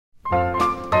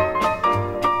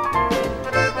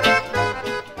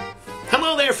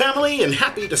family, and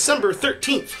happy December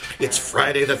 13th. It's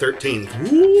Friday the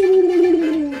 13th.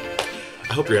 Woo!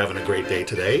 I hope you're having a great day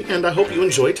today, and I hope you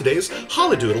enjoy today's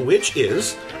holidoodle, which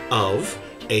is of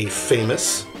a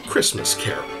famous Christmas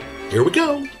carol. Here we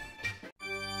go.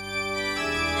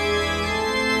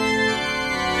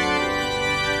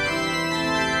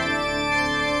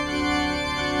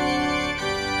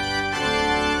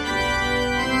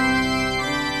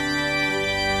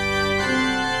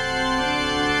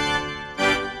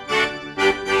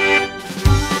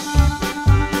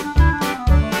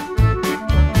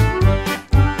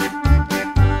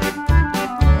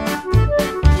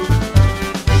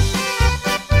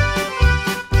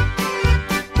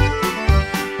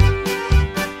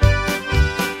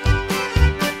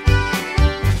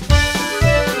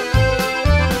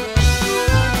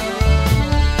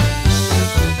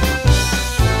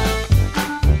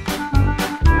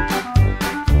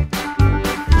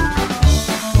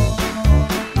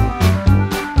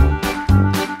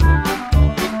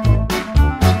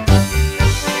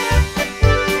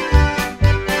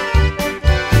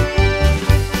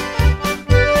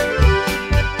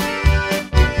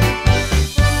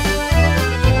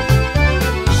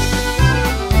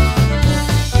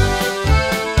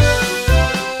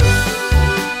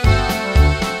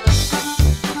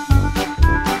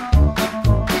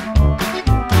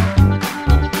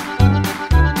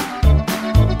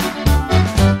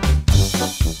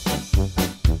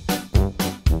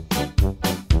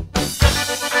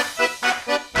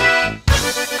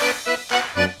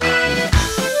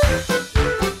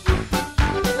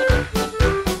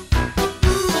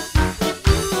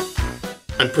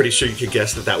 I'm pretty sure you could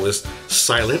guess that that was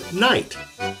Silent Night.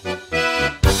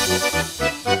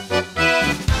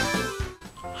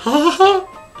 Ha ha!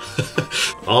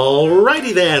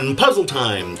 Alrighty then, puzzle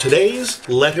time. Today's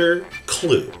letter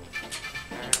clue.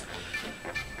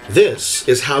 This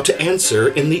is how to answer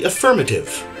in the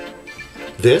affirmative.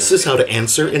 This is how to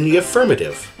answer in the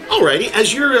affirmative. Alrighty,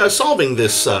 as you're solving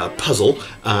this puzzle,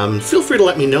 feel free to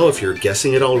let me know if you're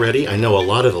guessing it already. I know a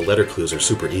lot of the letter clues are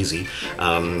super easy.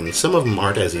 Some of them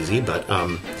aren't as easy, but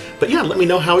yeah, let me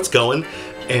know how it's going.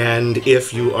 And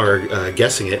if you are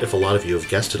guessing it, if a lot of you have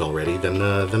guessed it already, then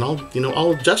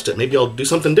I'll adjust it. Maybe I'll do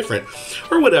something different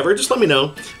or whatever. Just let me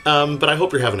know. But I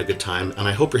hope you're having a good time, and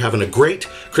I hope you're having a great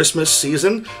Christmas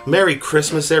season. Merry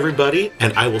Christmas, everybody,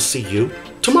 and I will see you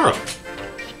tomorrow.